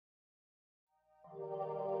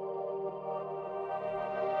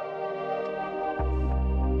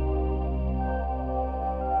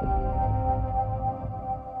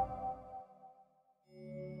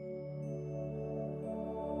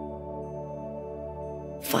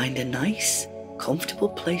Find a nice, comfortable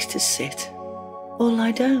place to sit or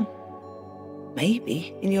lie down.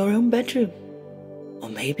 Maybe in your own bedroom, or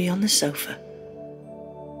maybe on the sofa.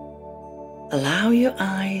 Allow your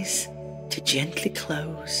eyes to gently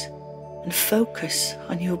close and focus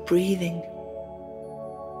on your breathing.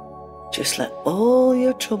 Just let all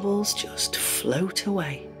your troubles just float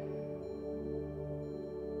away.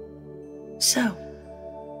 So,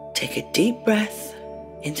 take a deep breath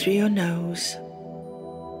in through your nose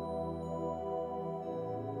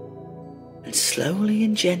and slowly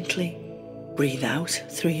and gently breathe out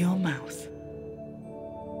through your mouth.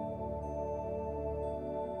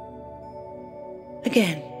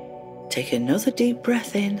 Again, take another deep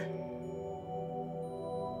breath in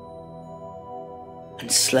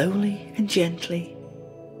and slowly and gently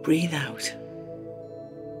breathe out.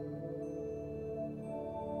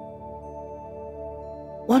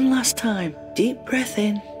 One last time, deep breath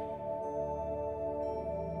in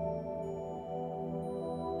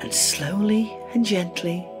and slowly and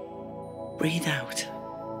gently breathe out.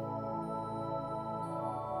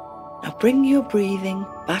 Now bring your breathing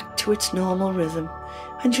back to its normal rhythm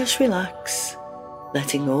and just relax,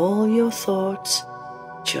 letting all your thoughts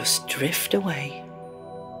just drift away.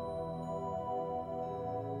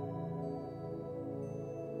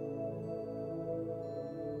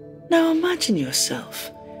 Now imagine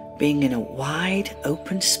yourself being in a wide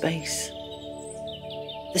open space.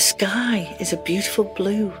 The sky is a beautiful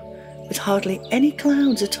blue with hardly any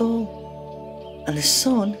clouds at all, and the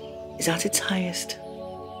sun is at its highest.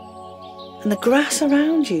 And the grass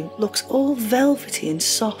around you looks all velvety and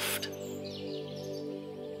soft.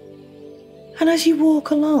 And as you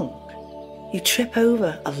walk along, you trip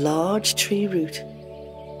over a large tree root,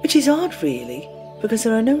 which is odd really, because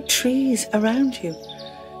there are no trees around you.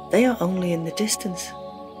 They are only in the distance.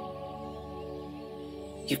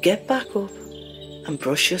 You get back up and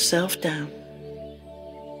brush yourself down.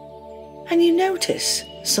 And you notice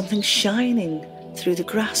something shining through the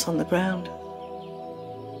grass on the ground.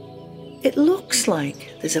 It looks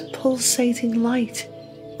like there's a pulsating light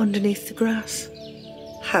underneath the grass.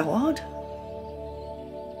 How odd.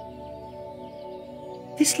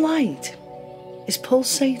 This light is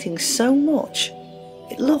pulsating so much,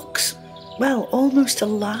 it looks, well, almost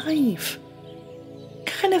alive.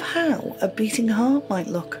 Kind of how a beating heart might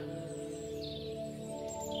look.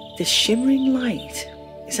 This shimmering light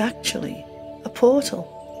is actually a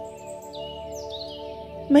portal.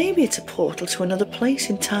 Maybe it's a portal to another place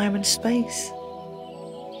in time and space.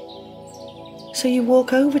 So you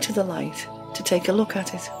walk over to the light to take a look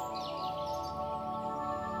at it.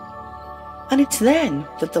 And it's then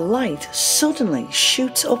that the light suddenly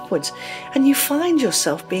shoots upwards and you find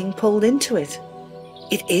yourself being pulled into it.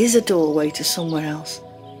 It is a doorway to somewhere else.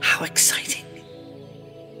 How exciting!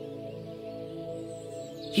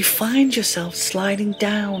 You find yourself sliding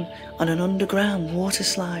down on an underground water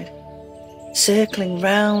slide, circling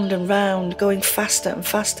round and round, going faster and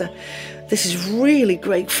faster. This is really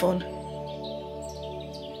great fun.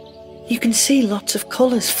 You can see lots of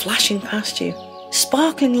colours flashing past you,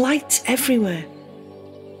 sparkling lights everywhere.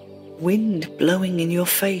 Wind blowing in your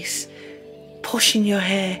face, pushing your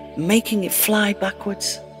hair, making it fly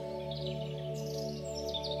backwards.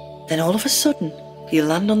 Then all of a sudden, you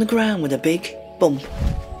land on the ground with a big bump.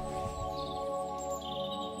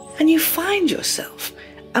 And you find yourself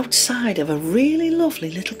outside of a really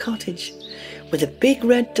lovely little cottage with a big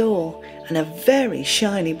red door and a very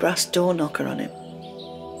shiny brass door knocker on it.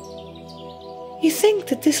 You think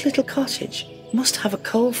that this little cottage must have a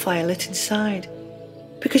coal fire lit inside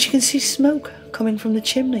because you can see smoke coming from the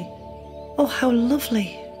chimney. Oh, how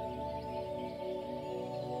lovely.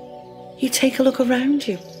 You take a look around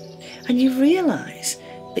you and you realise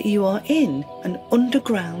that you are in an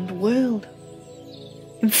underground world.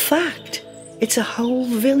 In fact, it's a whole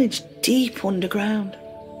village deep underground.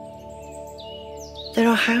 There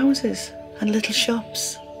are houses and little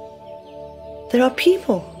shops. There are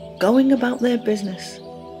people going about their business.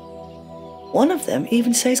 One of them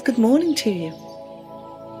even says good morning to you.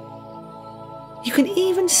 You can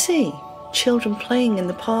even see children playing in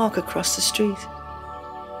the park across the street.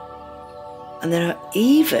 And there are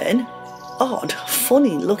even odd,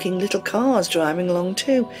 funny-looking little cars driving along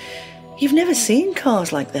too. You've never seen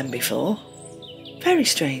cars like them before. Very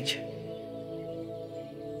strange.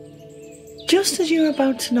 Just as you're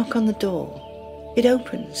about to knock on the door, it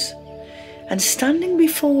opens, and standing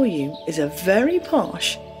before you is a very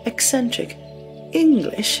posh, eccentric,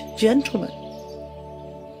 English gentleman.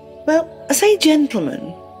 Well, I say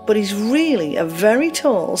gentleman, but he's really a very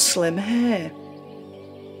tall, slim hare,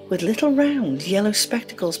 with little round yellow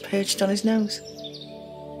spectacles perched on his nose.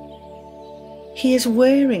 He is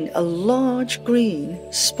wearing a large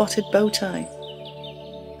green spotted bow tie,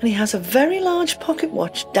 and he has a very large pocket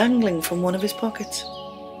watch dangling from one of his pockets.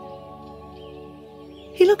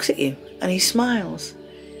 He looks at you and he smiles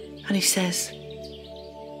and he says,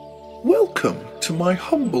 "Welcome to my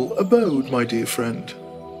humble abode, my dear friend.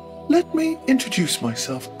 Let me introduce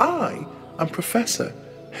myself. I am Professor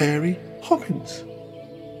Harey Hoppins.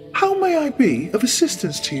 How may I be of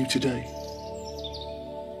assistance to you today?"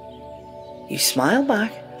 You smile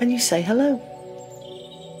back and you say hello.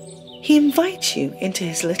 He invites you into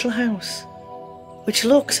his little house, which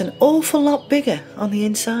looks an awful lot bigger on the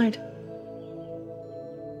inside.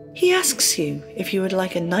 He asks you if you would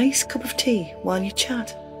like a nice cup of tea while you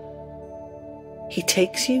chat. He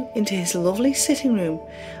takes you into his lovely sitting room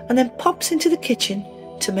and then pops into the kitchen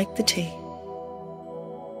to make the tea.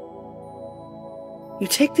 You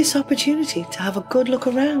take this opportunity to have a good look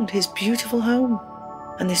around his beautiful home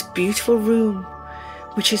and this beautiful room,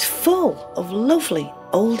 which is full of lovely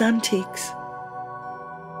old antiques.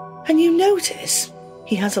 And you notice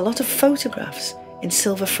he has a lot of photographs in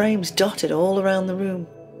silver frames dotted all around the room.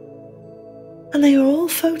 And they are all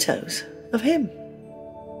photos of him.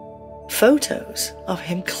 Photos of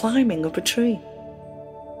him climbing up a tree.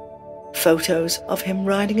 Photos of him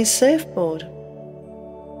riding his surfboard.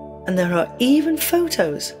 And there are even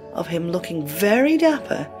photos of him looking very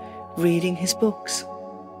dapper reading his books.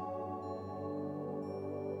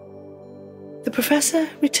 The professor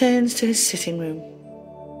returns to his sitting room,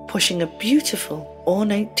 pushing a beautiful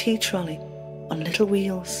ornate tea trolley on little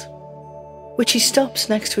wheels, which he stops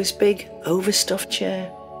next to his big overstuffed chair,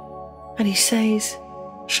 and he says,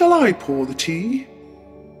 "Shall I pour the tea?"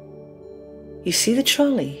 You see the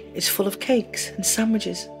trolley is full of cakes and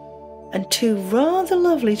sandwiches, and 2 rather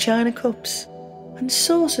lovely china cups, and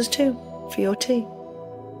saucers too, for your tea.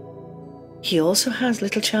 He also has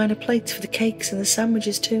little china plates for the cakes and the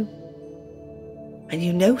sandwiches too. And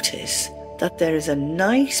you notice that there is a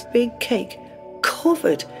nice big cake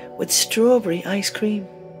covered with strawberry ice cream.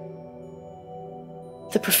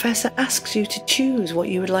 The professor asks you to choose what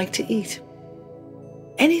you would like to eat.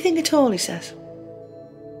 Anything at all, he says.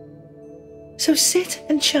 So sit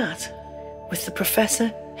and chat with the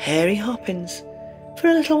Professor Harey Hoppins for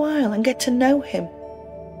a little while and get to know him.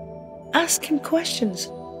 Ask him questions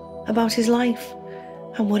about his life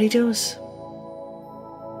and what he does.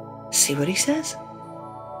 See what he says.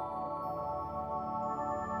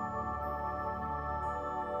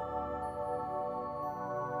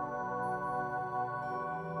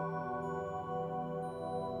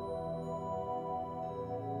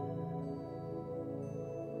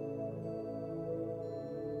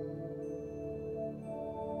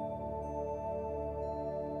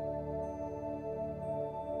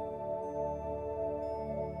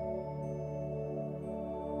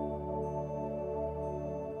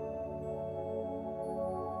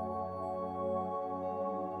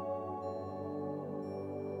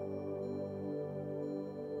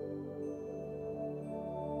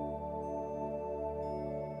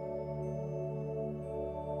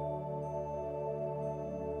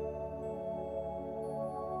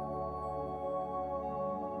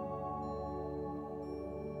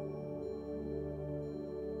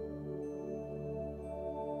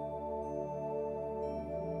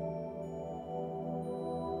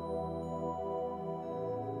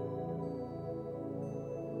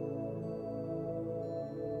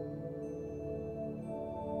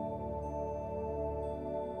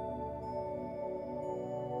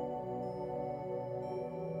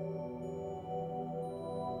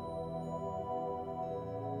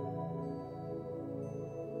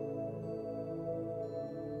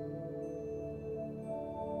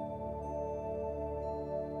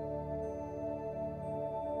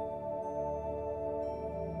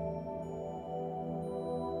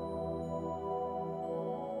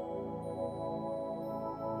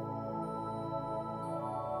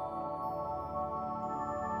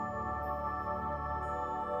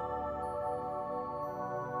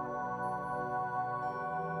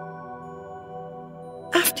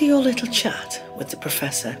 After your little chat with the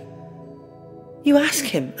professor, you ask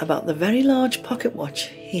him about the very large pocket watch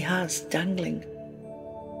he has dangling.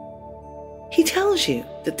 He tells you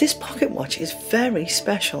that this pocket watch is very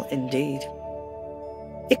special indeed.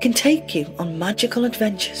 It can take you on magical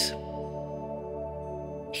adventures.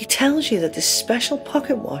 He tells you that this special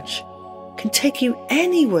pocket watch can take you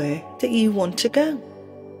anywhere that you want to go.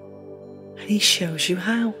 And he shows you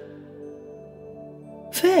how.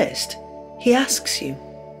 First, he asks you,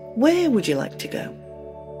 where would you like to go?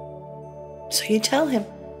 So you tell him.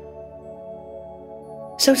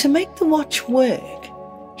 So to make the watch work,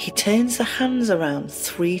 He turns the hands around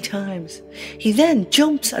 3 times. He then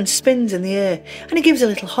jumps and spins in the air, and he gives a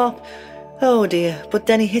little hop. Oh dear, but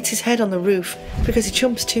then he hits his head on the roof because he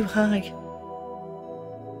jumps too high.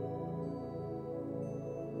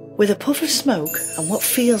 With a puff of smoke and what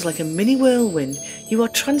feels like a mini whirlwind, you are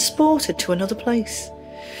transported to another place.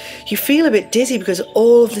 You feel a bit dizzy because of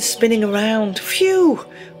all of the spinning around. Phew!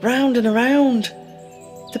 Round and around.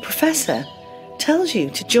 The professor tells you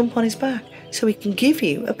to jump on his back so he can give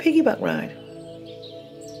you a piggyback ride.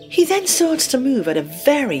 He then starts to move at a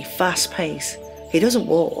very fast pace. He doesn't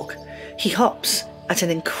walk. He hops at an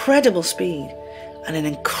incredible speed and an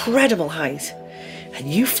incredible height.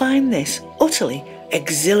 And you find this utterly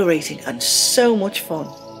exhilarating and so much fun.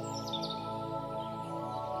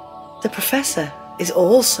 The professor is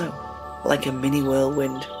also like a mini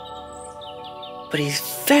whirlwind, but he's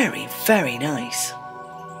very, very nice.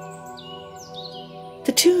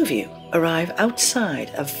 The two of you arrive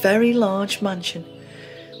outside a very large mansion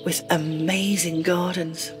with amazing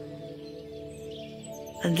gardens.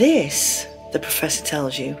 And this, the professor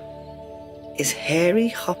tells you, is Harey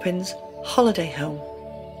Hoppins' holiday home.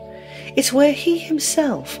 It's where he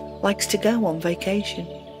himself likes to go on vacation,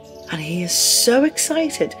 and he is so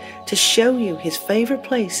excited to show you his favourite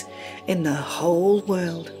place in the whole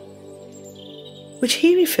world, which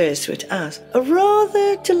he refers to it as a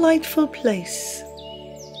rather delightful place.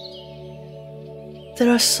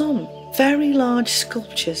 There are some very large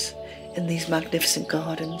sculptures in these magnificent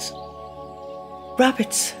gardens.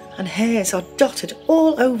 Rabbits and hares are dotted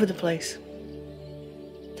all over the place.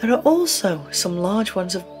 There are also some large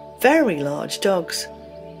ones of very large dogs,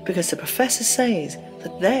 because the professor says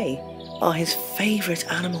that they are his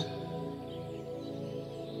favourite animal.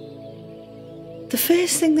 The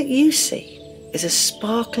first thing that you see is a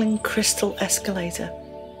sparkling crystal escalator,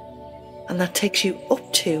 and that takes you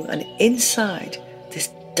up to and inside this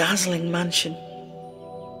dazzling mansion.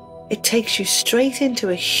 It takes you straight into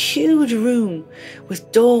a huge room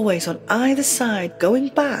with doorways on either side going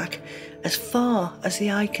back as far as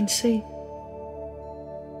the eye can see.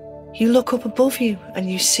 You look up above you and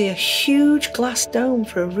you see a huge glass dome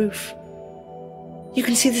for a roof. You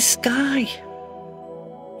can see the sky.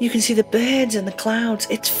 You can see the birds and the clouds.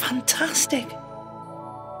 It's fantastic.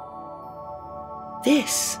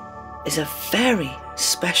 This is a very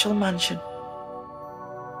special mansion.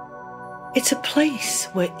 It's a place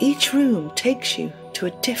where each room takes you to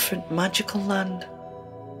a different magical land,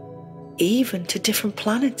 even to different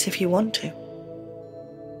planets if you want to.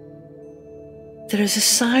 There is a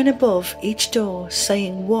sign above each door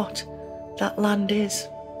saying what that land is.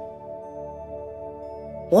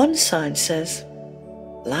 One sign says,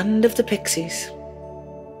 Land of the Pixies.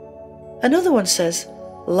 Another one says,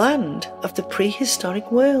 Land of the Prehistoric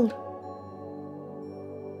World.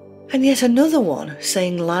 And yet another one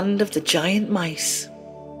saying Land of the Giant Mice.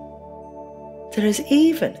 There is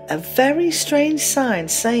even a very strange sign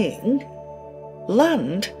saying,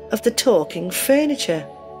 Land of the Talking Furniture.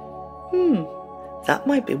 That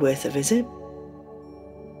might be worth a visit.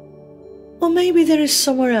 Or maybe there is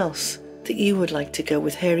somewhere else that you would like to go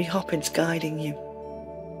with Harey Hoppins guiding you.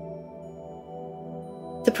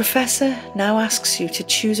 The professor now asks you to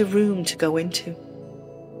choose a room to go into.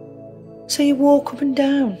 So you walk up and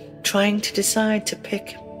down, trying to decide to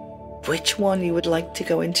pick which one you would like to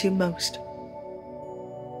go into most.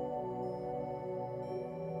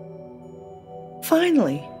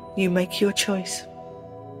 Finally, you make your choice.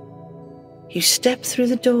 You step through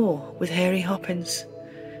the door with Harey Hoppins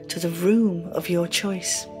to the room of your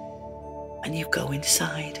choice, and you go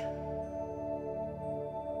inside.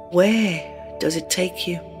 Where does it take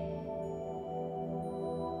you?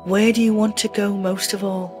 Where do you want to go most of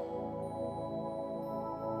all?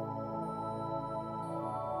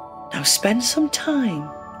 Now spend some time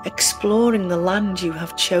exploring the land you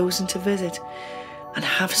have chosen to visit and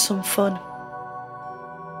have some fun.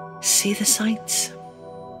 See the sights.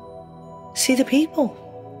 See the people.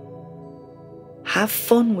 Have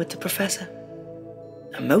fun with the professor.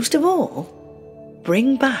 And most of all,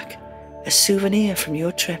 bring back a souvenir from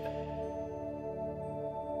your trip.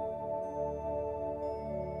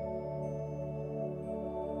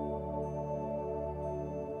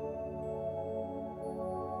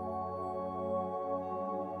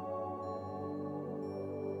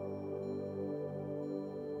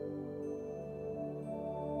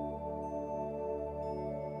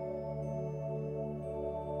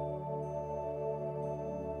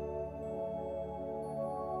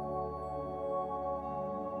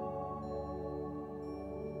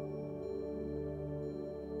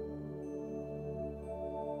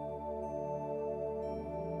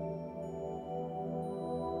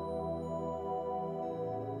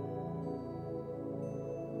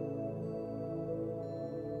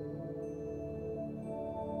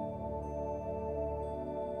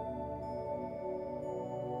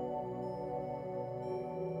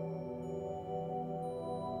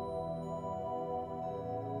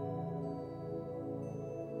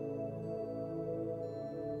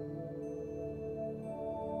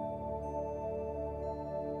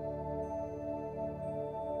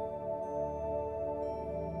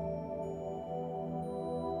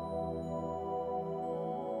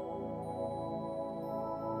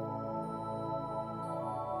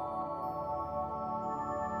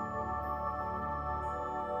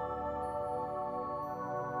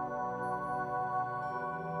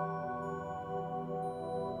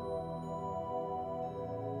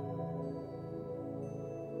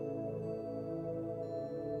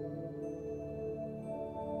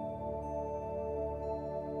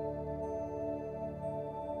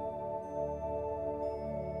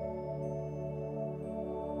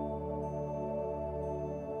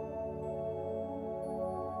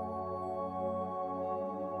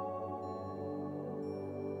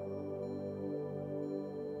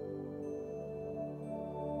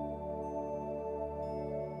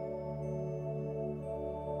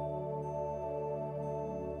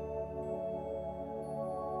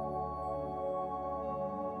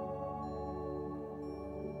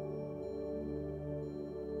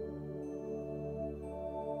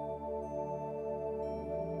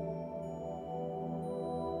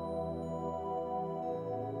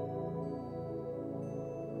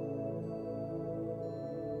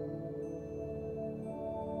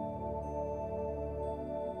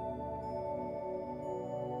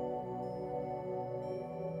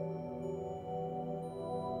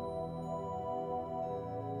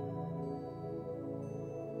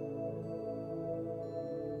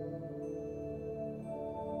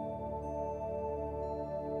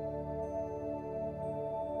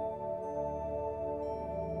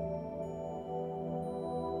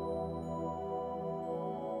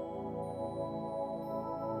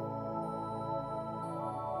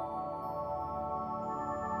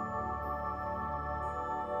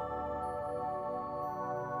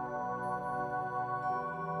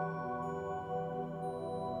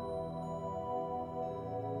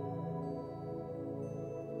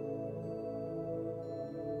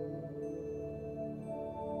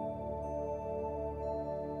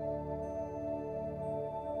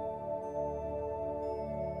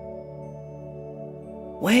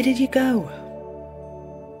 Where did you go?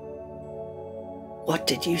 What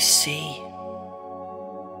did you see?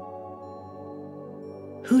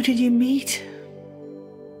 Who did you meet?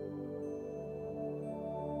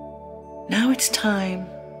 Now it's time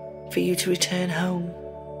for you to return home.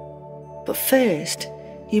 But first,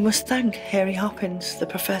 you must thank Harey Hoppins, the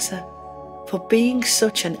professor, for being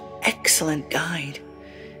such an excellent guide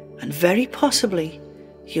and very possibly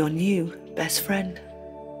your new best friend.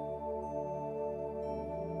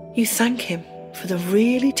 You thank him for the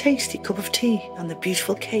really tasty cup of tea and the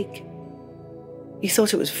beautiful cake. You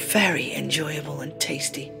thought it was very enjoyable and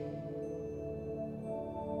tasty.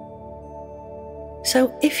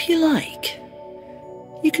 So if you like,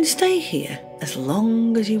 you can stay here as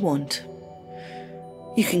long as you want.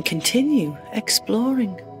 You can continue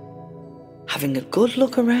exploring, having a good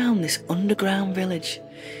look around this underground village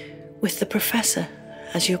with the professor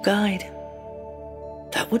as your guide.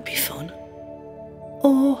 That would be fun.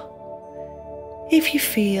 Or, if you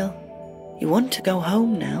feel you want to go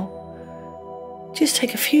home now, just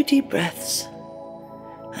take a few deep breaths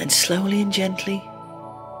and slowly and gently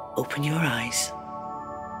open your eyes.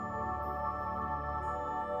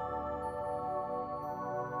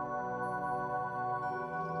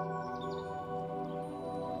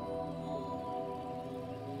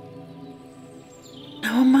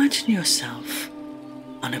 Now imagine yourself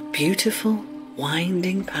on a beautiful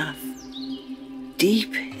winding path,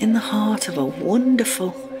 deep in the heart of a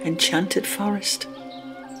wonderful enchanted forest.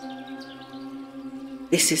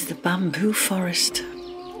 This is the bamboo forest.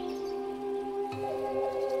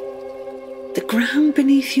 The ground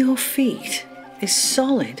beneath your feet is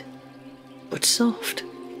solid but soft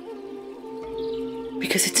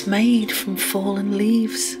because it's made from fallen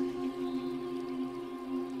leaves.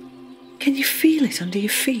 Can you feel it under your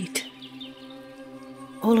feet?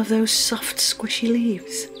 All of those soft, squishy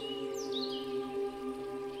leaves.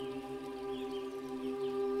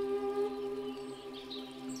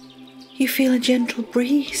 You feel a gentle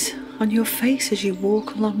breeze on your face as you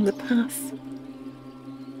walk along the path.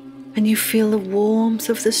 And you feel the warmth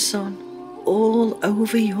of the sun all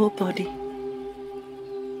over your body.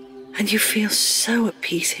 And you feel so at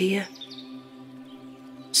peace here.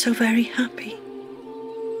 So very happy.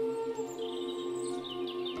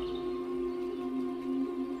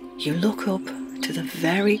 You look up to the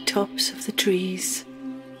very tops of the trees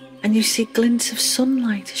and you see glints of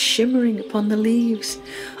sunlight shimmering upon the leaves,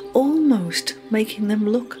 almost making them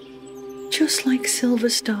look just like silver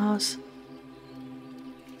stars.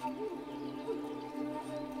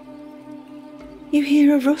 You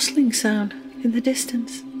hear a rustling sound in the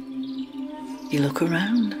distance. You look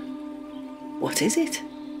around. What is it?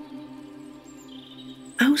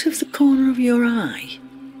 Out of the corner of your eye,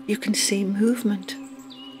 you can see movement.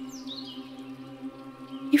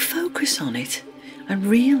 You focus on it and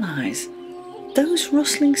realize those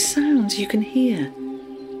rustling sounds you can hear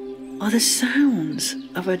are the sounds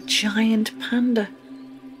of a giant panda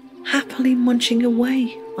happily munching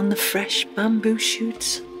away on the fresh bamboo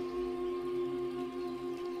shoots.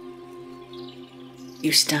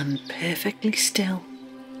 You stand perfectly still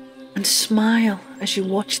and smile as you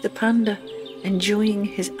watch the panda enjoying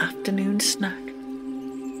his afternoon snack.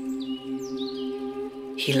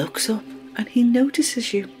 He looks up and he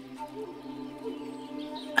notices you.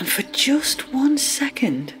 And for just 1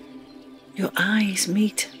 second, your eyes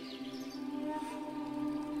meet.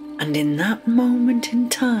 And in that moment in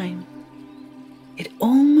time, it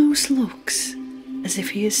almost looks as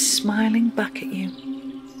if he is smiling back at you.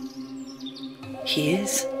 He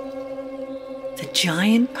is. The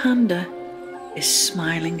giant panda is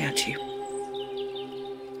smiling at you.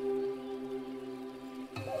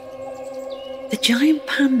 The giant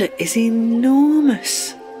panda is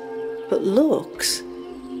enormous, but looks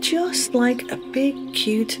just like a big,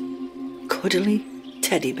 cute, cuddly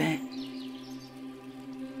teddy bear.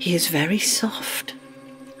 He is very soft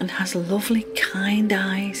and has lovely, kind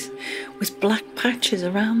eyes with black patches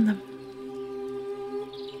around them.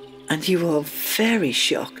 And you are very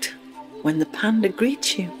shocked when the panda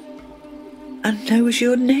greets you and knows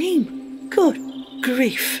your name. Good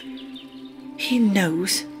grief, he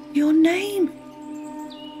knows your name.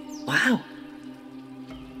 Wow.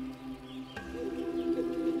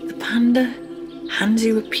 The panda hands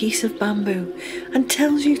you a piece of bamboo and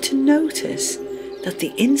tells you to notice that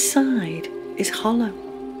the inside is hollow.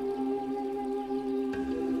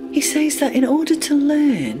 He says that in order to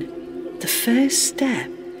learn, the first step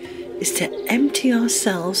is to empty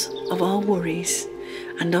ourselves of our worries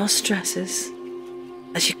and our stresses,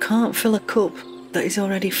 as you can't fill a cup that is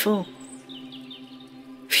already full.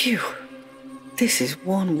 Phew, this is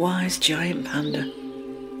one wise giant panda.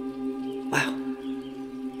 Wow,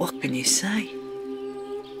 what can you say?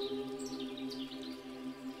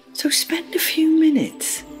 So spend a few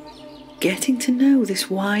minutes getting to know this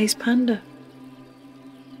wise panda.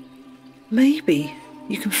 Maybe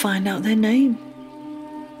you can find out their name.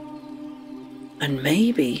 And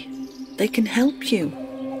maybe they can help you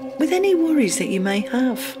with any worries that you may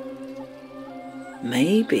have.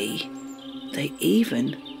 Maybe they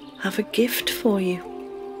even have a gift for you.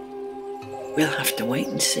 We'll have to wait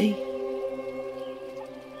and see.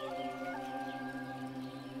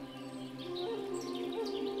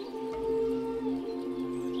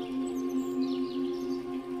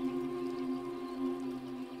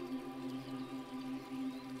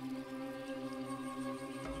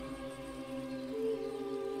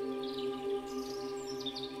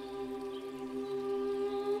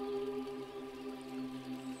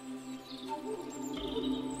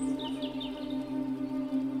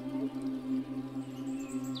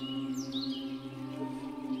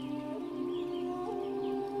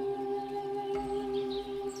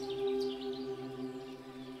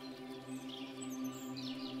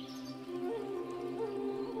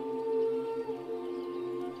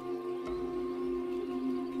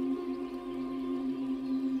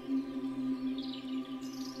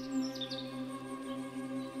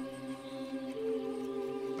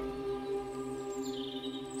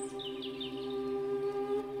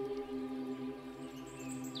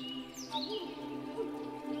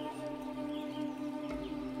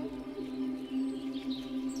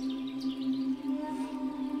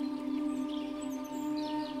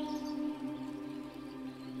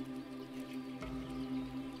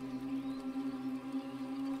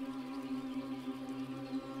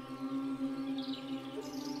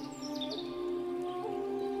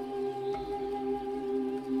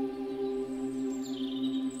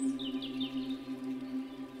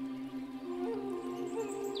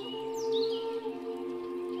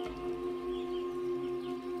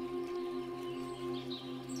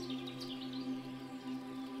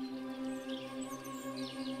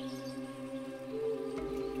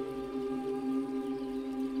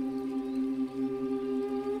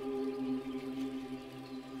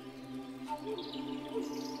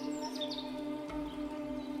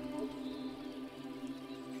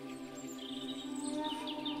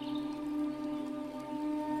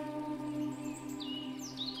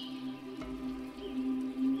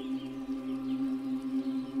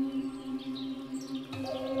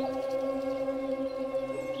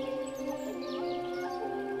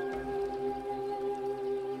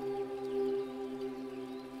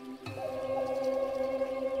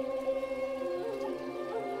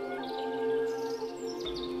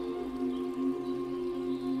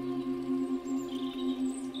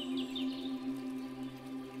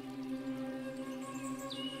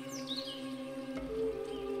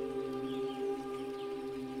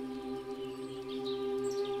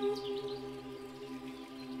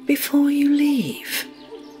 Before you leave,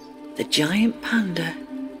 the giant panda,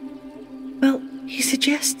 well, he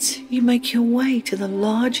suggests you make your way to the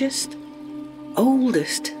largest,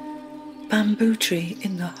 oldest bamboo tree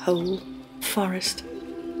in the whole forest.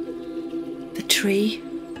 The tree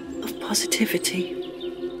of positivity.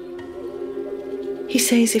 He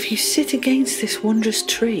says if you sit against this wondrous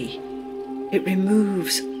tree, it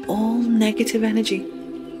removes all negative energy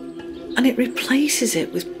and it replaces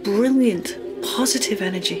it with brilliant, positive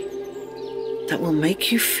energy that will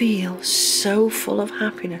make you feel so full of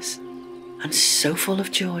happiness and so full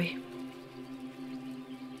of joy.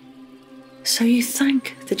 So you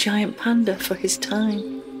thank the giant panda for his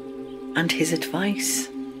time and his advice,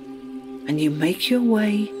 and you make your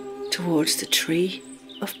way towards the tree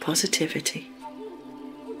of positivity.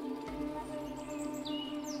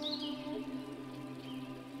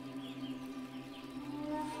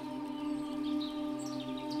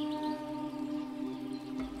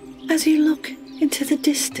 As you look into the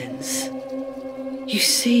distance, you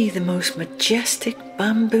see the most majestic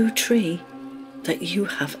bamboo tree that you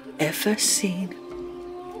have ever seen.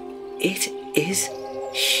 It is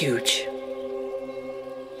huge.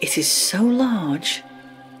 It is so large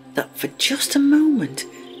that for just a moment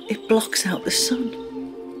it blocks out the sun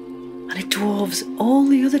and it dwarfs all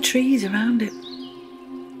the other trees around it.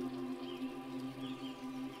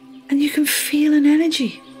 And you can feel an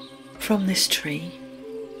energy from this tree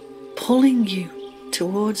pulling you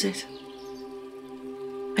towards it.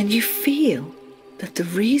 And you feel that the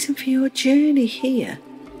reason for your journey here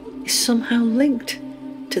is somehow linked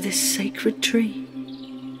to this sacred tree.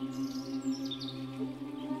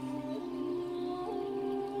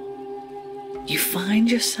 You find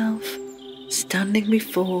yourself standing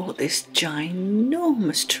before this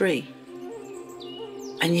ginormous tree,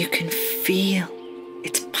 and you can feel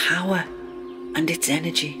its power and its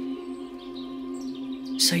energy.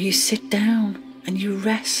 So you sit down and you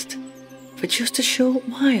rest for just a short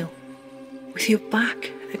while with your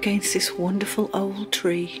back against this wonderful old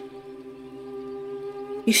tree.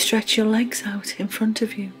 You stretch your legs out in front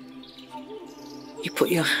of you. You put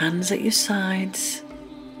your hands at your sides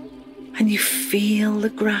and you feel the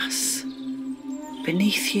grass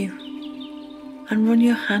beneath you and run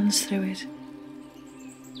your hands through it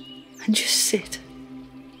and just sit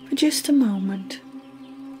for just a moment.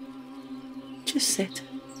 Just sit.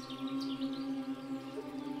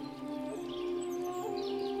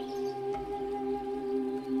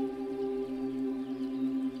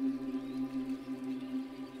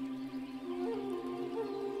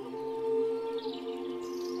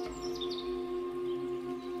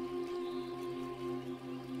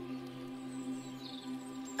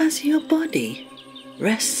 As your body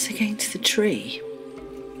rests against the tree,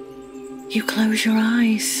 you close your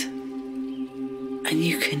eyes and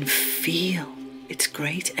you can feel its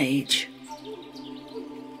great age.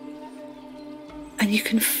 And you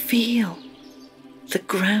can feel the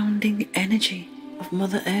grounding energy of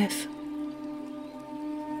Mother Earth.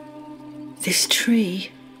 This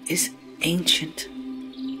tree is ancient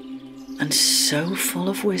and so full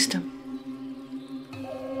of wisdom.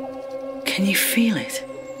 Can you feel it?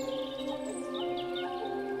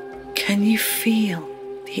 Can you feel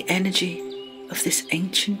the energy of this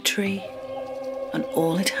ancient tree and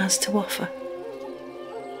all it has to offer?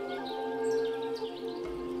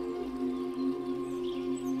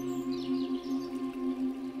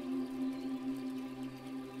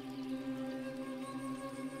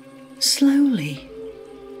 Slowly,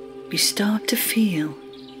 you start to feel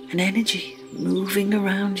an energy moving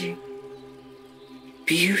around you.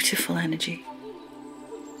 Beautiful energy.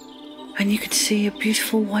 And you can see a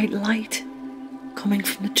beautiful white light coming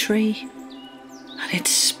from the tree, and it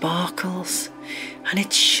sparkles and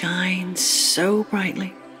it shines so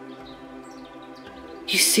brightly.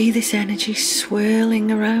 You see this energy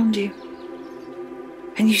swirling around you,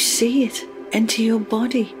 and you see it enter your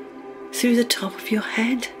body through the top of your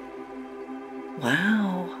head.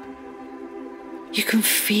 Wow! You can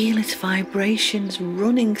feel its vibrations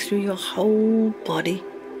running through your whole body,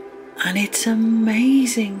 and it's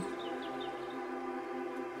amazing.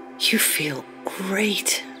 You feel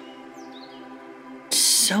great,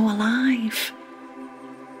 so alive,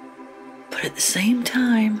 but at the same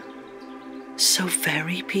time, so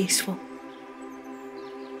very peaceful.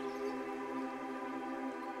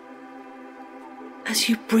 As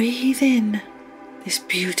you breathe in this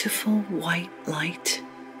beautiful white light,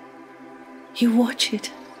 you watch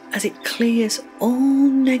it as it clears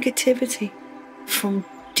all negativity from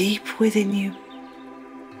deep within you.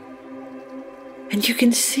 And you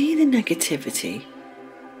can see the negativity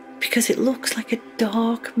because it looks like a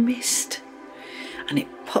dark mist, and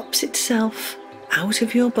it pops itself out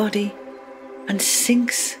of your body and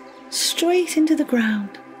sinks straight into the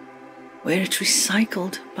ground, where it's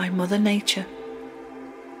recycled by Mother Nature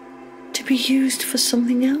to be used for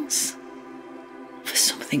something else, for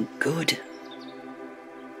something good.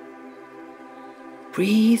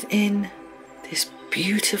 Breathe in this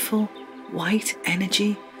beautiful white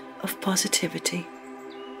energy of positivity.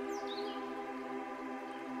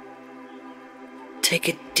 Take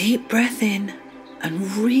a deep breath in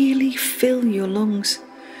and really fill your lungs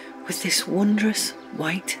with this wondrous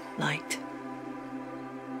white light.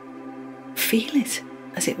 Feel it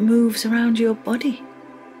as it moves around your body,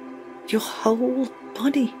 your whole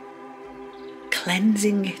body,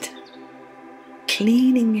 cleansing it,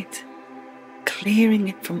 cleaning it, clearing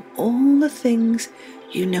it from all the things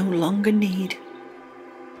you no longer need.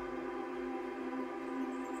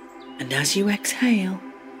 And as you exhale,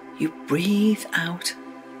 you breathe out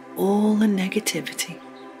all the negativity.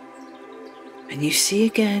 And you see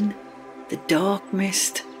again the dark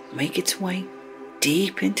mist make its way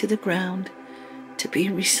deep into the ground to be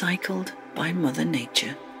recycled by Mother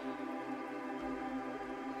Nature.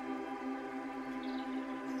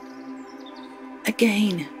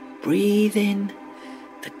 Again, breathe in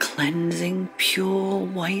the cleansing, pure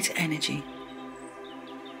white energy.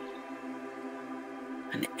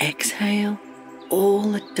 And exhale all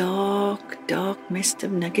the dark, dark mist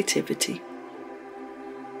of negativity.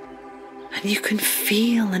 And you can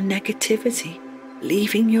feel the negativity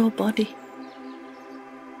leaving your body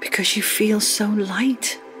because you feel so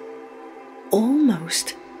light,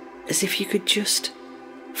 almost as if you could just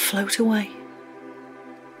float away.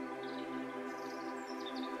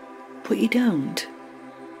 But you don't.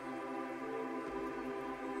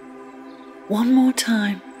 One more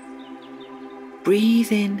time.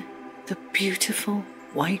 Breathe in the beautiful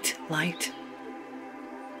white light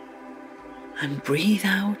and breathe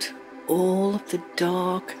out all of the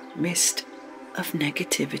dark mist of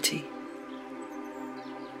negativity.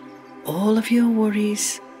 All of your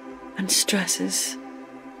worries and stresses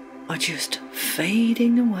are just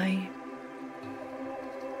fading away,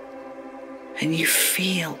 and you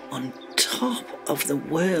feel on top of the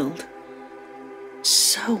world,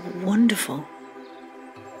 so wonderful.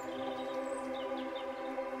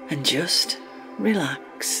 And just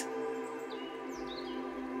relax.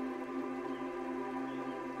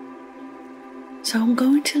 So I'm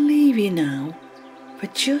going to leave you now for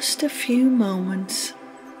just a few moments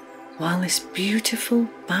while this beautiful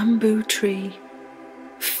bamboo tree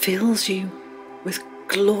fills you with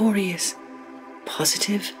glorious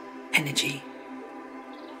positive energy.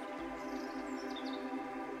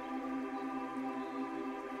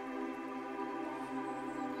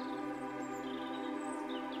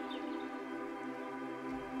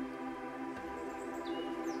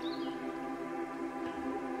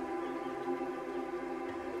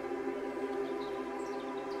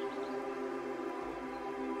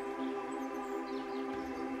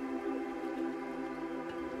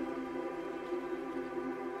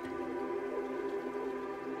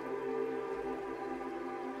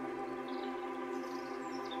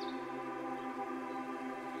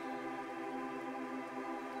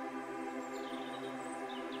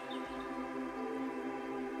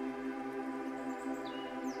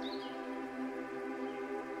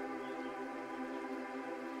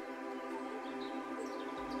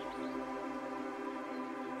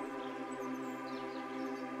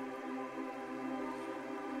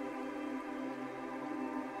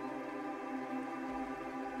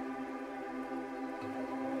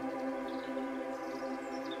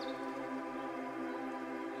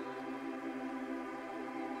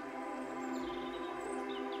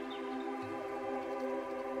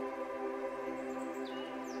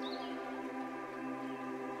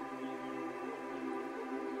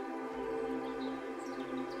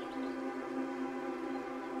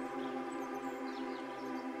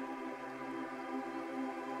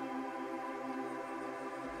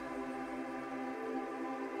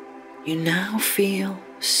 You now feel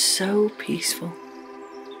so peaceful,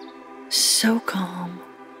 so calm,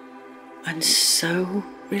 and so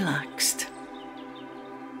relaxed.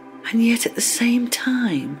 And yet at the same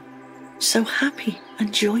time, so happy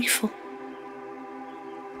and joyful.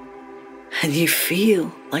 And you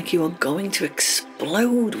feel like you are going to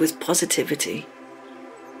explode with positivity.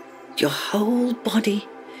 Your whole body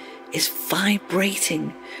is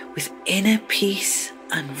vibrating with inner peace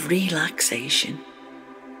and relaxation.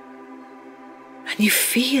 And you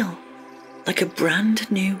feel like a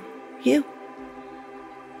brand new you.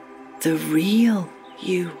 The real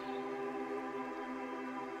you.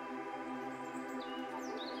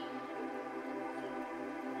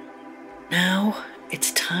 Now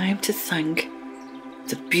it's time to thank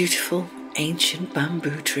the beautiful ancient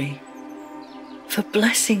bamboo tree for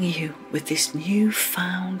blessing you with this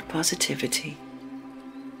newfound positivity,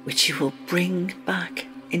 which you will bring back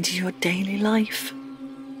into your daily life.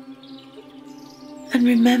 And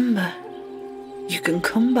remember, you can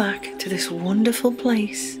come back to this wonderful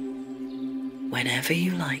place whenever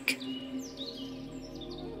you like.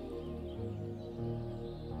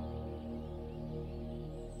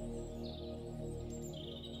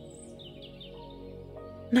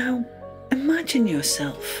 Now, imagine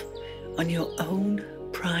yourself on your own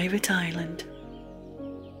private island.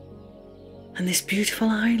 And this beautiful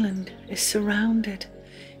island is surrounded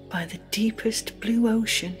by the deepest blue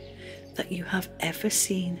ocean that you have ever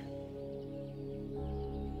seen.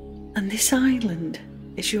 And this island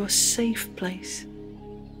is your safe place.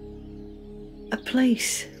 A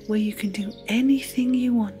place where you can do anything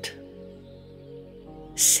you want.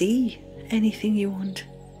 See anything you want.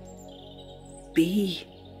 Be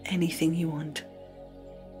anything you want.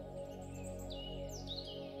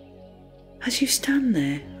 As you stand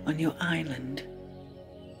there on your island,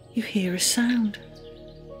 you hear a sound.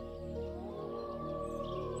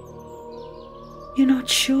 You're not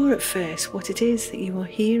sure at first what it is that you are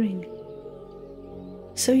hearing,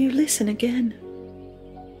 so you listen again.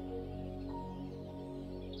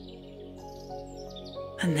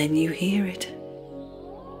 And then you hear it.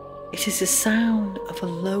 It is the sound of a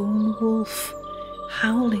lone wolf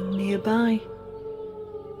howling nearby.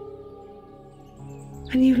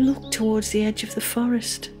 And you look towards the edge of the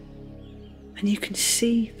forest, and you can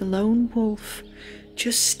see the lone wolf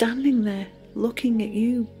just standing there looking at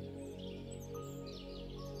you.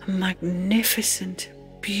 A magnificent,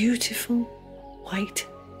 beautiful white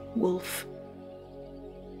wolf.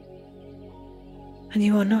 And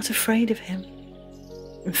you are not afraid of him.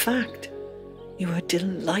 In fact, you are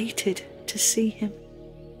delighted to see him.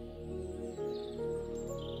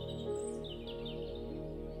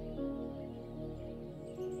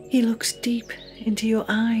 He looks deep into your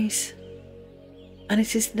eyes, and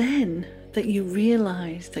it is then that you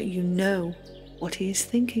realize that you know what he is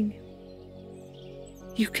thinking.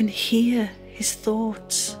 You can hear his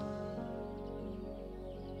thoughts.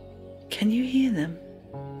 Can you hear them?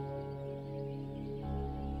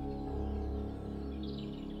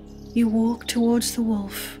 You walk towards the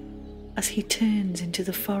wolf as he turns into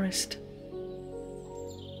the forest,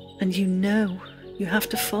 and you know you have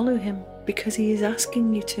to follow him because he is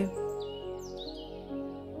asking you to.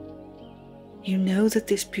 You know that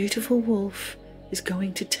this beautiful wolf is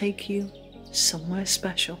going to take you somewhere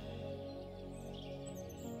special.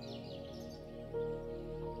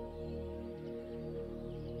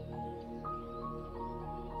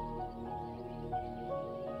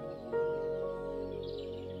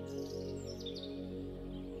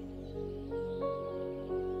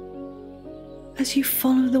 As you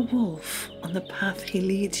follow the wolf on the path he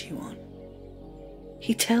leads you on,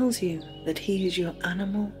 he tells you that he is your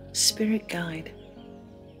animal spirit guide,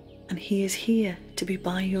 and he is here to be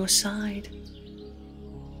by your side.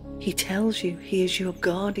 He tells you he is your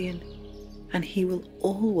guardian, and he will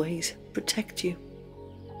always protect you.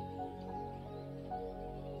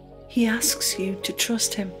 He asks you to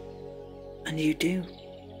trust him, and you do.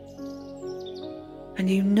 And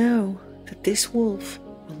you know that this wolf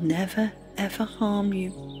will never ever harm you.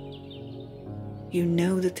 You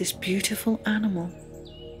know that this beautiful animal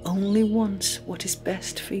only wants what is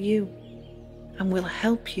best for you and will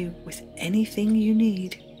help you with anything you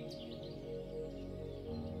need.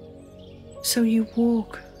 So you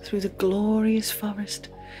walk through the glorious forest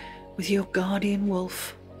with your guardian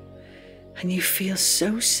wolf, and you feel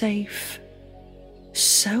so safe,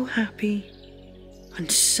 so happy,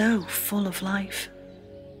 and so full of life.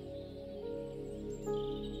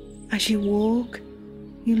 As you walk,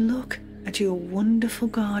 you look at your wonderful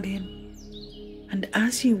guardian, and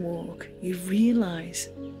as you walk, you realize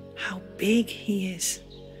how big he is,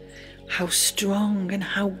 how strong and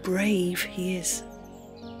how brave he is.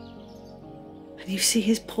 And you see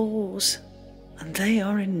his paws, and they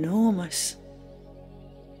are enormous.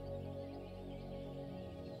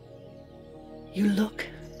 You look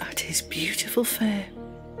at his beautiful fur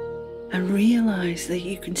and realize that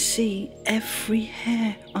you can see every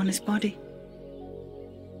hair on his body.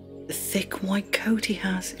 The thick white coat he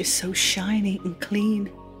has is so shiny and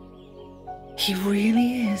clean. He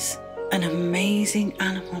really is an amazing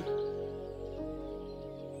animal.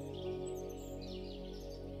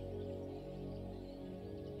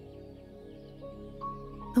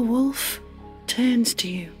 The wolf turns to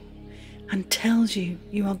you and tells you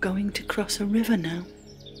you are going to cross a river now.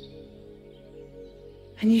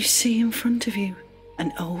 And you see in front of you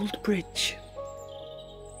an old bridge.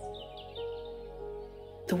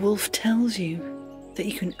 The wolf tells you that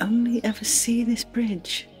you can only ever see this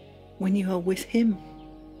bridge when you are with him,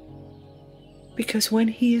 because when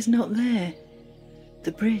he is not there,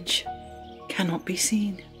 the bridge cannot be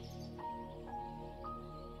seen.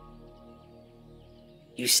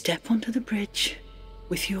 You step onto the bridge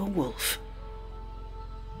with your wolf,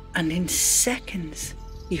 and in seconds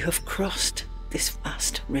you have crossed this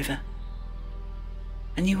vast river,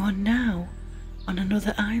 and you are now on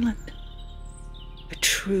another island, a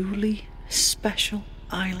truly special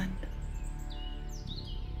island.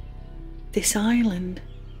 This island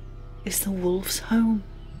is the wolf's home,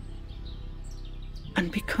 and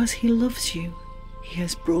because he loves you, he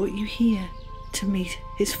has brought you here to meet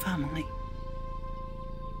his family.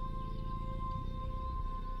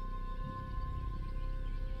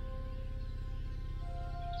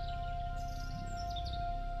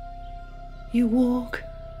 You walk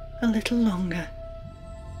a little longer,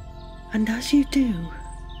 and as you do,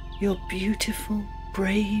 your beautiful,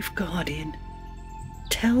 brave guardian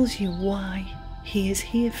tells you why he is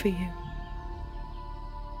here for you.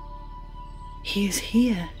 He is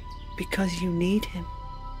here because you need him.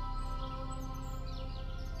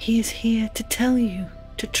 He is here to tell you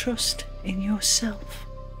to trust in yourself,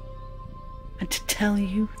 and to tell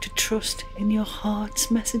you to trust in your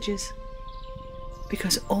heart's messages,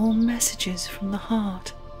 because all messages from the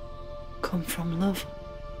heart come from love.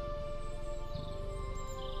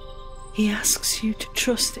 He asks you to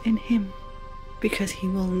trust in him because he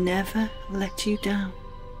will never let you down.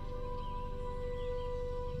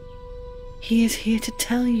 He is here to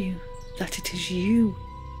tell you that it is you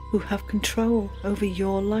who have control over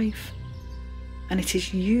your life, and it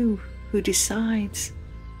is you who decides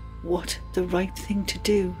what the right thing to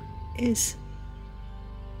do is.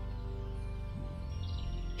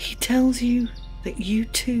 He tells you that you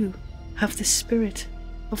too have the spirit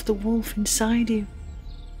of the wolf inside you.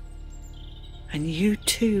 And you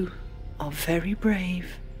too are very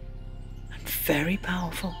brave and very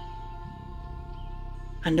powerful.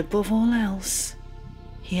 And above all else,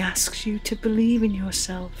 he asks you to believe in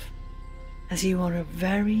yourself, as you are a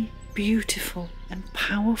very beautiful and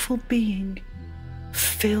powerful being,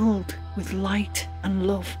 filled with light and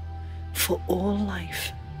love for all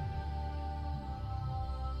life.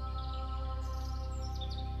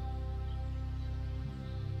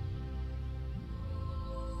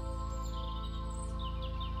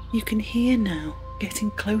 You can hear now,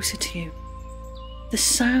 getting closer to you, the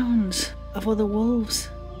sounds of other wolves,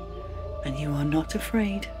 and you are not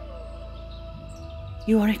afraid.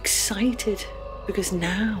 You are excited because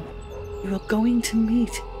now you are going to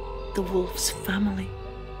meet the wolf's family.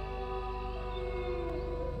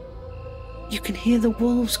 You can hear the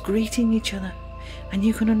wolves greeting each other, and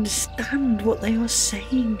you can understand what they are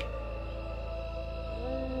saying.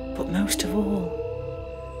 But most of all,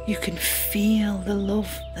 you can feel the love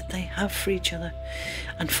that they have for each other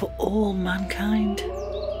and for all mankind.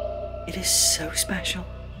 It is so special.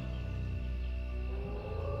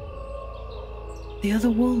 The other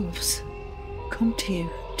wolves come to you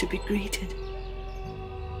to be greeted,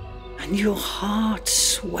 and your heart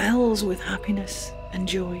swells with happiness and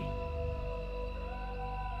joy.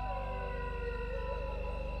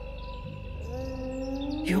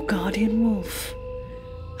 Your guardian wolf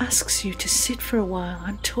asks you to sit for a while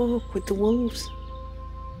and talk with the wolves,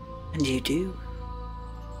 and you do.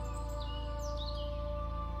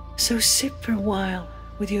 So sit for a while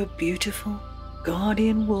with your beautiful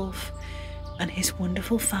guardian wolf and his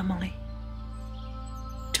wonderful family.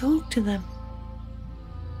 Talk to them.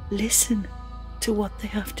 Listen to what they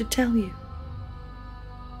have to tell you.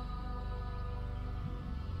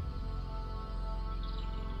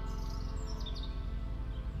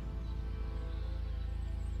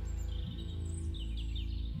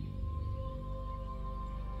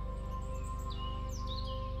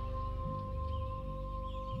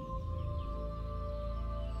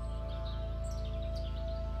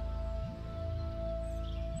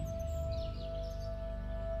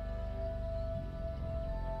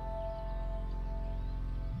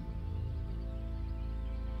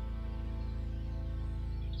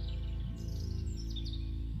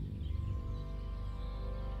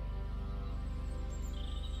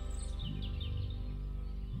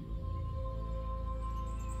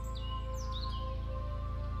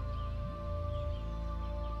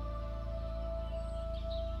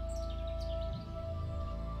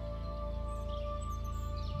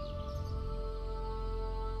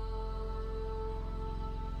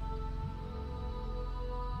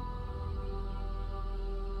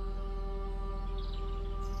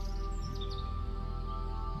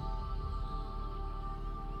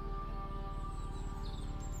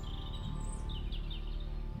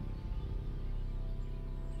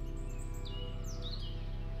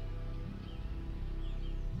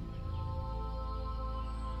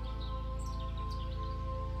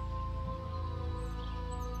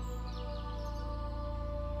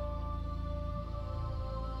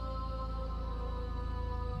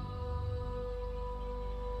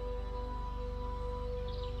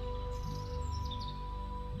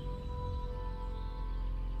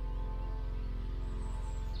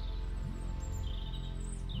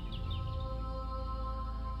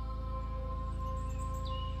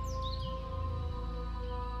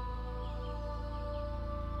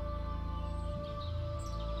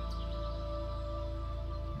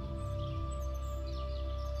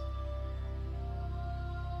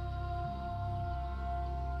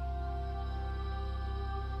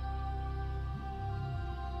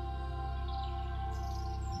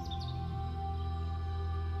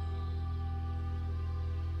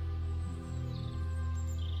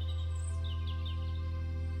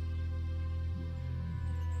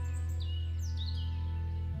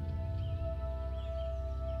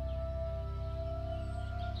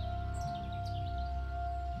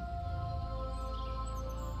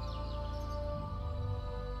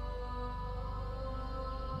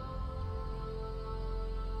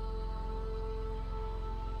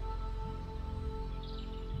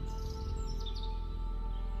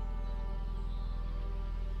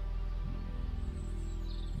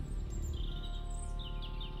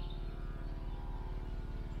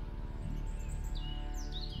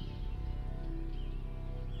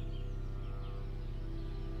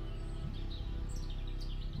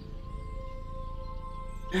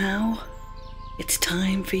 Now it's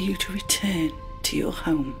time for you to return to your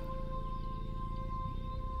home.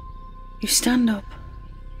 You stand up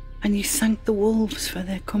and you thank the wolves for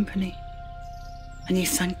their company. and you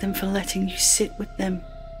thank them for letting you sit with them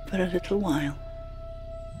for a little while.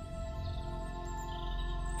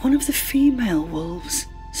 One of the female wolves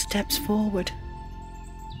steps forward,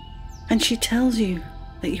 and she tells you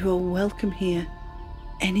that you are welcome here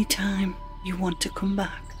anytime you want to come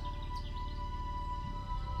back.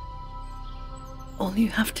 All you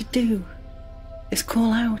have to do is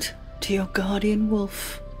call out to your guardian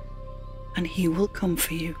wolf, and he will come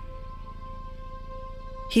for you.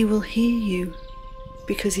 He will hear you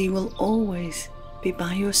because he will always be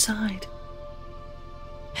by your side,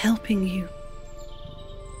 helping you,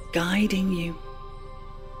 guiding you.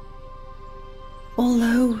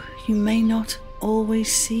 Although you may not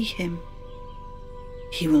always see him,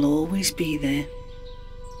 he will always be there.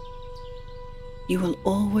 You will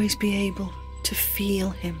always be able to feel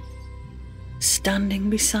him standing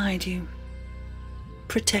beside you,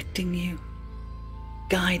 protecting you,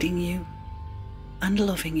 guiding you, and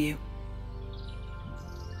loving you.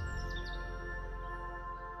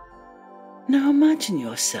 Now imagine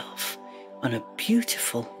yourself on a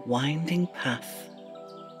beautiful winding path,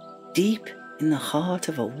 deep in the heart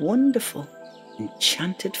of a wonderful,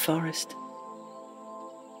 enchanted forest.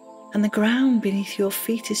 And the ground beneath your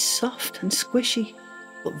feet is soft and squishy,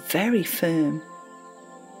 but very firm.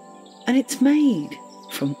 And it's made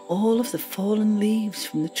from all of the fallen leaves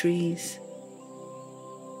from the trees.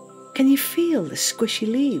 Can you feel the squishy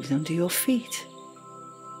leaves under your feet?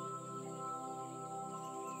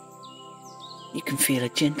 You can feel a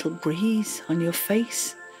gentle breeze on your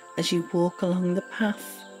face as you walk along the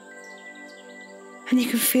path. And you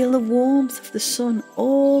can feel the warmth of the sun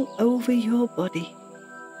all over your body.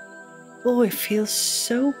 Oh, it feels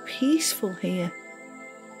so peaceful here.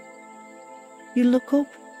 You look up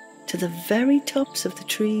to the very tops of the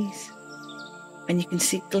trees, and you can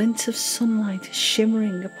see glints of sunlight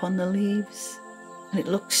shimmering upon the leaves, and it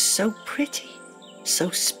looks so pretty, so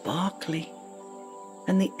sparkly,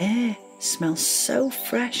 and the air smells so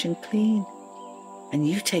fresh and clean, and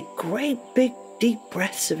you take great big deep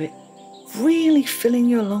breaths of it, really filling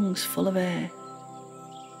your lungs full of air.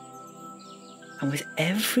 And with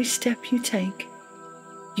every step you take,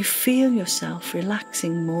 you feel yourself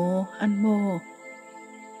relaxing more and more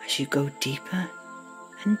as you go deeper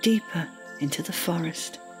and deeper into the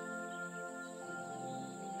forest.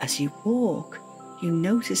 As you walk, you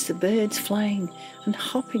notice the birds flying and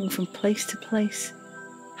hopping from place to place,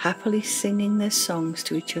 happily singing their songs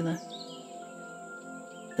to each other.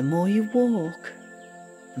 The more you walk,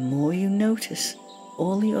 the more you notice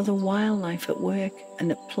all the other wildlife at work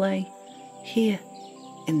and at play here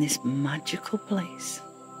in this magical place.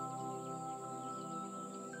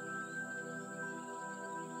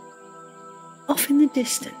 Off in the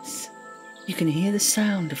distance, you can hear the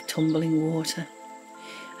sound of tumbling water,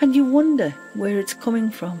 and you wonder where it's coming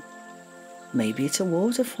from. Maybe it's a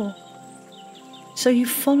waterfall. So you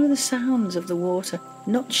follow the sounds of the water,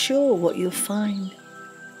 not sure what you'll find.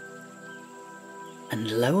 And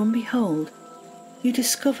lo and behold, you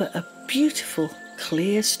discover a beautiful,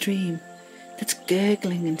 clear stream that's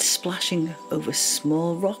gurgling and splashing over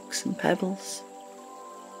small rocks and pebbles.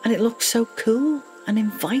 And it looks so cool and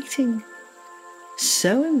inviting.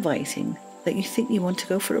 So inviting that you think you want to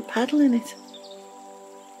go for a paddle in it.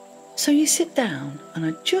 So you sit down and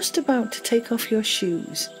are just about to take off your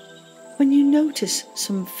shoes when you notice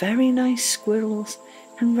some very nice squirrels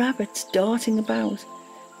and rabbits darting about,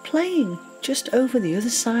 playing just over the other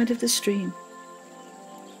side of the stream.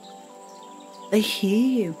 They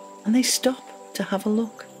hear you and they stop to have a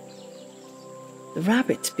look. The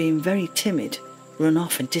rabbits, being very timid, run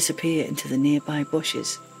off and disappear into the nearby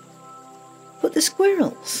bushes. But the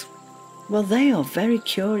squirrels, well, they are very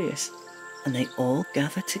curious, and they all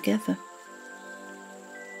gather together.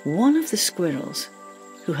 One of the squirrels,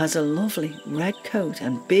 who has a lovely red coat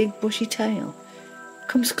and big bushy tail,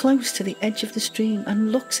 comes close to the edge of the stream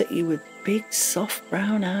and looks at you with big soft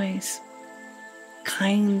brown eyes,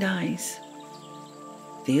 kind eyes.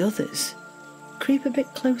 The others creep a bit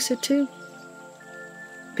closer too,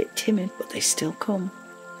 a bit timid, but they still come.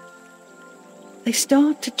 They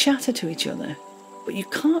start to chatter to each other, but you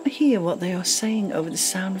can't hear what they are saying over the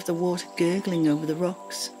sound of the water gurgling over the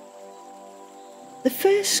rocks. The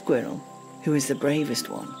first squirrel, who is the bravest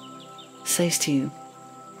one, says to you,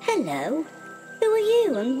 "Hello, who are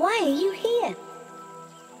you and why are you here?"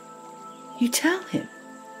 You tell him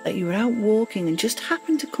that you were out walking and just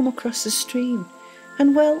happened to come across the stream,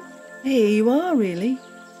 and well, here you are really.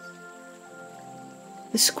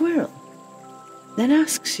 The squirrel then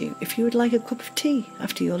asks you if you would like a cup of tea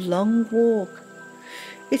after your long walk.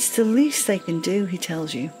 It's the least they can do, he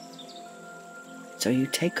tells you. So you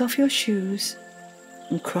take off your shoes,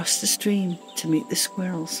 and cross the stream to meet the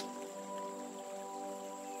squirrels.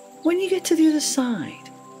 When you get to the other side,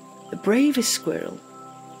 the bravest squirrel,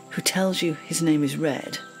 who tells you his name is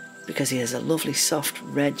Red because he has a lovely soft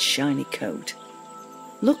red shiny coat,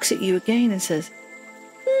 looks at you again and says,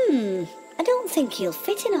 I don't think you'll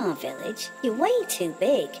fit in our village. You're way too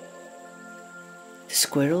big. The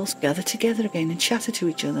squirrels gather together again and chatter to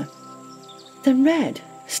each other. Then Red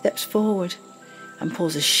steps forward and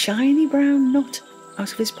pulls a shiny brown nut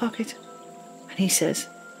out of his pocket. And he says,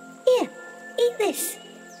 Here, eat this,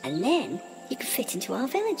 and then you can fit into our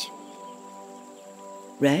village.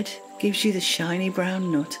 Red gives you the shiny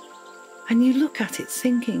brown nut, and you look at it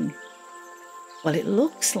thinking, well, it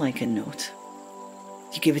looks like a nut.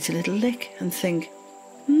 You give it a little lick and think,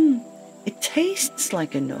 it tastes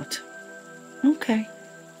like a nut. Okay,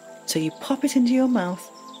 so you pop it into your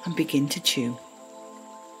mouth and begin to chew.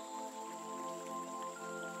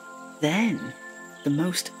 Then the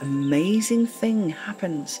most amazing thing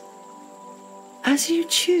happens. As you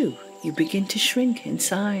chew, you begin to shrink in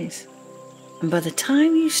size. And by the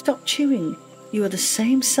time you stop chewing, you are the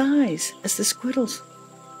same size as the squirrels.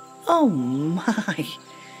 Oh my!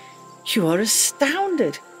 You are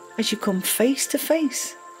astounded as you come face to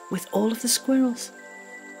face with all of the squirrels.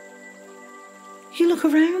 You look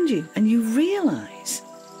around you and you realise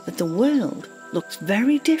that the world looks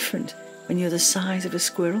very different when you're the size of a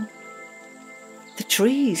squirrel. The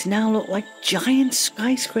trees now look like giant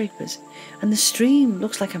skyscrapers, and the stream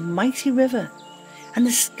looks like a mighty river, and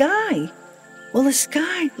the sky, well, the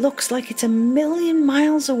sky looks like it's 1,000,000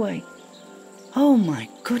 miles away. Oh my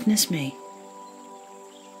goodness me.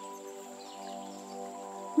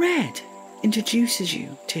 Red introduces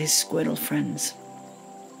you to his squirrel friends.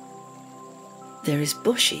 There is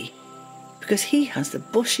Bushy, because he has the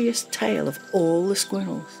bushiest tail of all the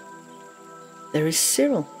squirrels. There is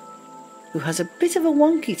Cyril, who has a bit of a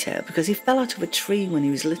wonky tail because he fell out of a tree when he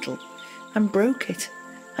was little and broke it,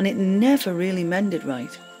 and it never really mended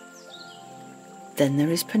right. Then there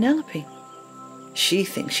is Penelope. She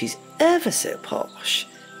thinks she's ever so posh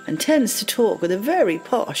and tends to talk with a very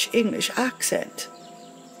posh English accent.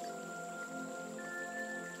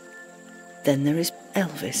 Then there is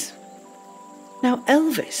Elvis. Now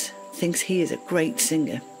Elvis thinks he is a great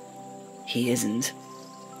singer. He isn't.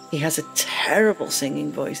 He has a terrible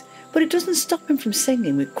singing voice, but it doesn't stop him from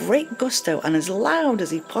singing with great gusto and as loud as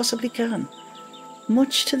he possibly can,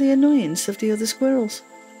 much to the annoyance of the other squirrels.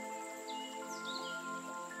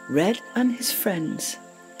 Red and his friends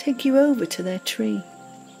take you over to their tree,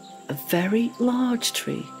 a very large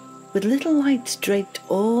tree with little lights draped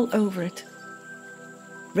all over it.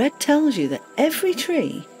 Red tells you that every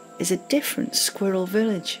tree is a different squirrel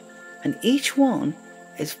village, and each one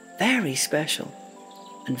is very special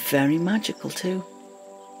and very magical too.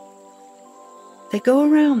 They go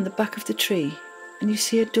around the back of the tree and you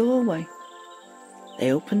see a doorway.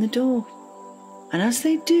 They open the door, and as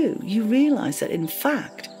they do, you realise that in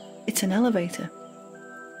fact it's an elevator,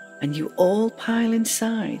 and you all pile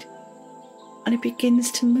inside and it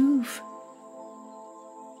begins to move.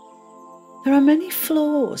 There are many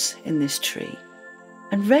floors in this tree,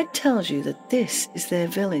 and Red tells you that this is their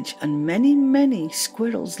village and many, many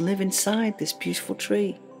squirrels live inside this beautiful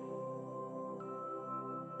tree.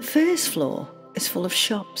 The first floor is full of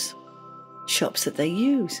shops that they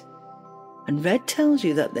use, and Red tells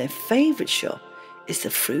you that their favourite shop is the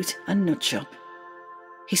fruit and nut shop.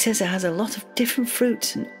 He says it has a lot of different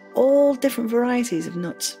fruits and all different varieties of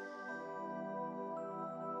nuts.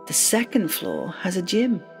 The second floor has a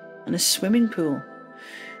gym and a swimming pool.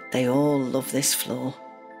 They all love this floor.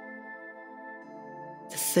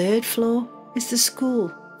 The third floor is the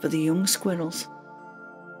school for the young squirrels.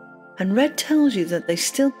 And Red tells you that they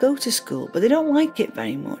still go to school, but they don't like it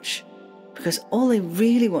very much because all they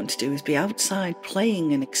really want to do is be outside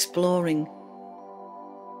playing and exploring.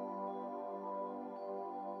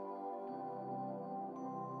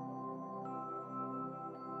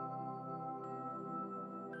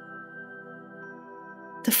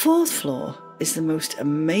 The fourth floor is the most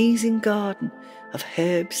amazing garden of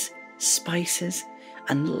herbs, spices,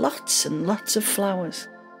 and lots of flowers.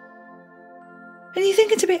 And you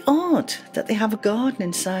think it's a bit odd that they have a garden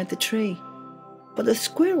inside the tree, but the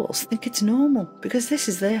squirrels think it's normal because this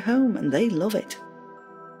is their home and they love it.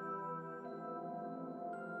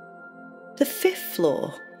 The fifth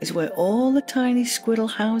floor is where all the tiny squirrel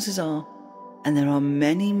houses are, and there are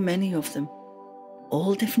many, many of them,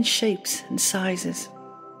 all different shapes and sizes.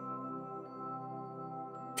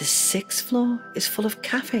 The sixth floor is full of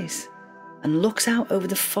cafes and looks out over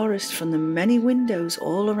the forest from the many windows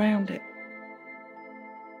all around it.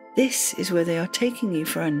 This is where they are taking you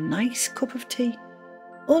for a nice cup of tea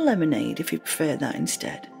or lemonade if you prefer that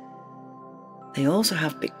instead. They also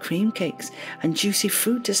have big cream cakes and juicy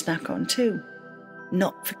fruit to snack on too,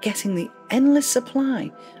 not forgetting the endless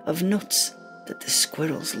supply of nuts that the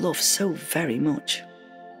squirrels love so very much.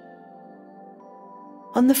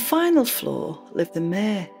 On the final floor live the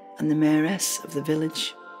mayor and the mayoress of the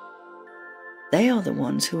village. They are the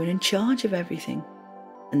ones who are in charge of everything,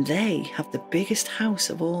 and they have the biggest house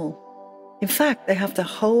of all. In fact, they have the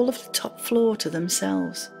whole of the top floor to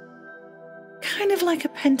themselves, kind of like a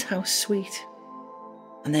penthouse suite,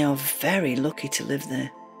 and they are very lucky to live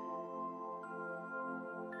there.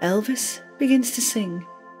 Elvis begins to sing,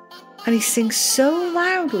 and he sings so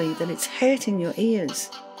loudly that it's hurting your ears.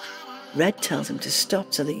 Red tells him to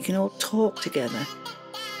stop so that you can all talk together,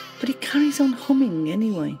 but he carries on humming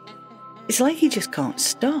anyway. It's like he just can't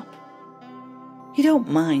stop. You don't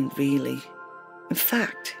mind, really. In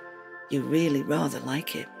fact, you really rather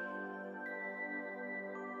like it.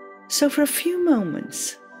 So for a few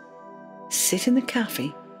moments, sit in the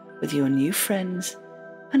cafe with your new friends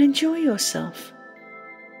and enjoy yourself.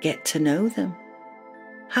 Get to know them.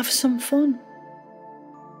 Have some fun.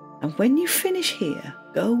 And when you finish here,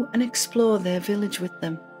 go and explore their village with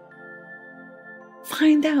them.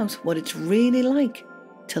 Find out what it's really like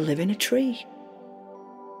to live in a tree.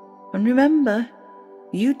 And remember,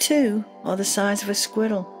 you too are the size of a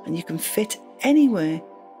squirrel and you can fit anywhere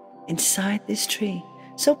inside this tree.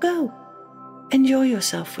 So go, enjoy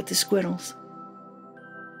yourself with the squirrels.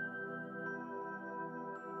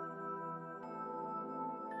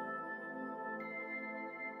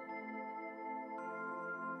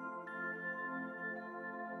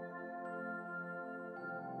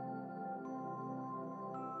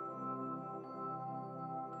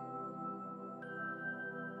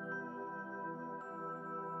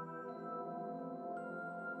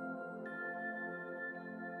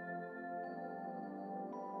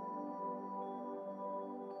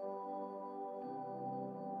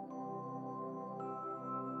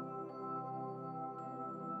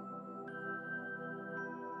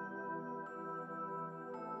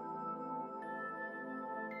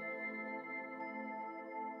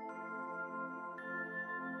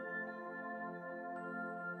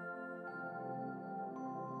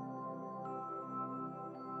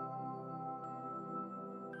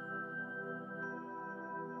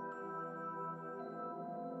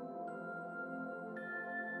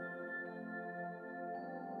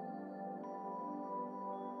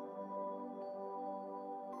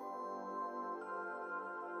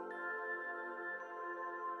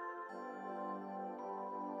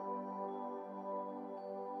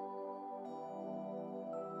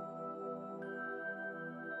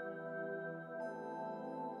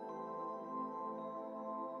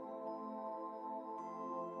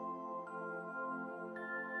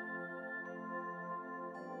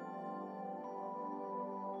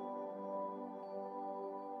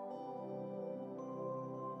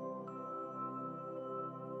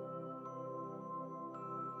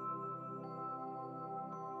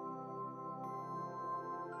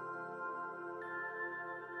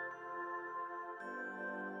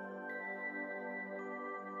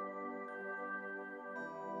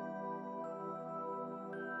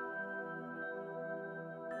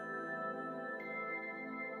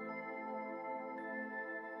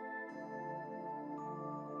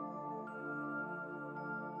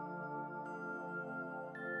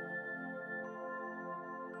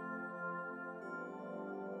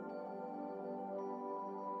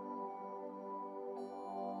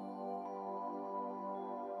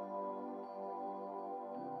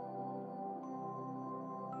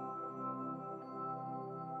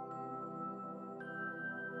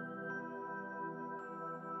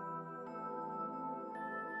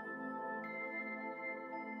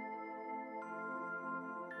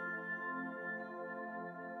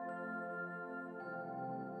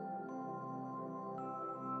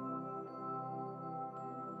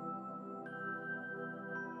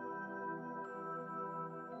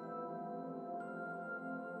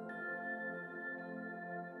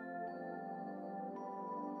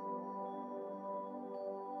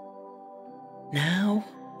 Now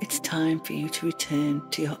it's time for you to return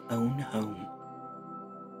to your own home.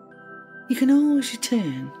 You can always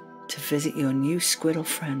return to visit your new squirrel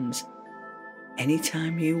friends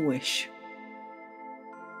anytime you wish.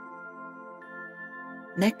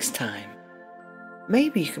 Next time,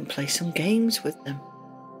 maybe you can play some games with them,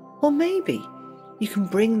 or maybe you can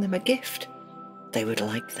bring them a gift. They would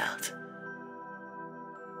like that.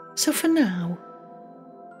 So for now,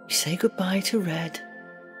 you say goodbye to Red,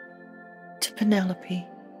 to Penelope,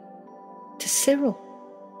 to Cyril,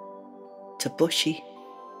 to Bushy,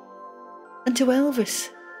 and to Elvis,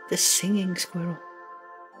 the singing squirrel.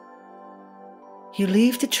 You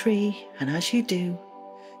leave the tree, and as you do,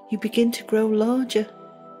 you begin to grow larger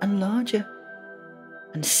and larger.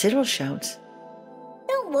 And Cyril shouts,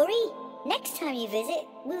 Don't worry, next time you visit,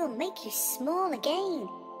 we will make you small again.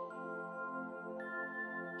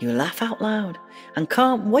 You laugh out loud and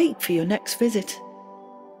can't wait for your next visit,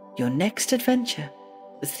 your next adventure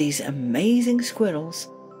with these amazing squirrels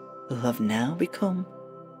who have now become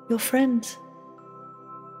your friends.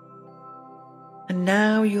 And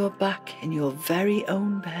now you're back in your very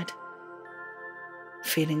own bed,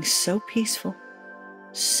 feeling so peaceful,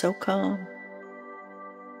 so calm,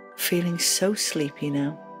 feeling so sleepy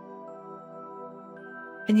now.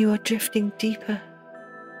 And you are drifting deeper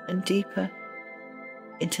and deeper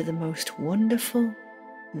into the most wonderful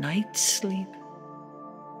night's sleep.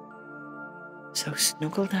 So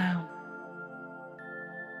snuggle down,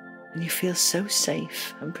 and you feel so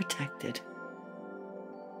safe and protected.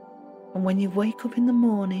 And when you wake up in the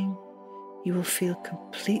morning, you will feel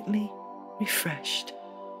completely refreshed,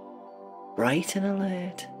 bright and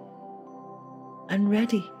alert, and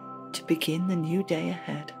ready to begin the new day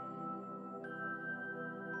ahead.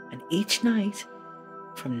 And each night,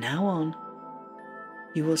 from now on,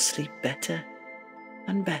 you will sleep better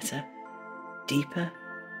and better, deeper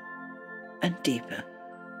and deeper.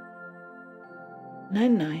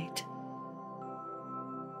 Night night.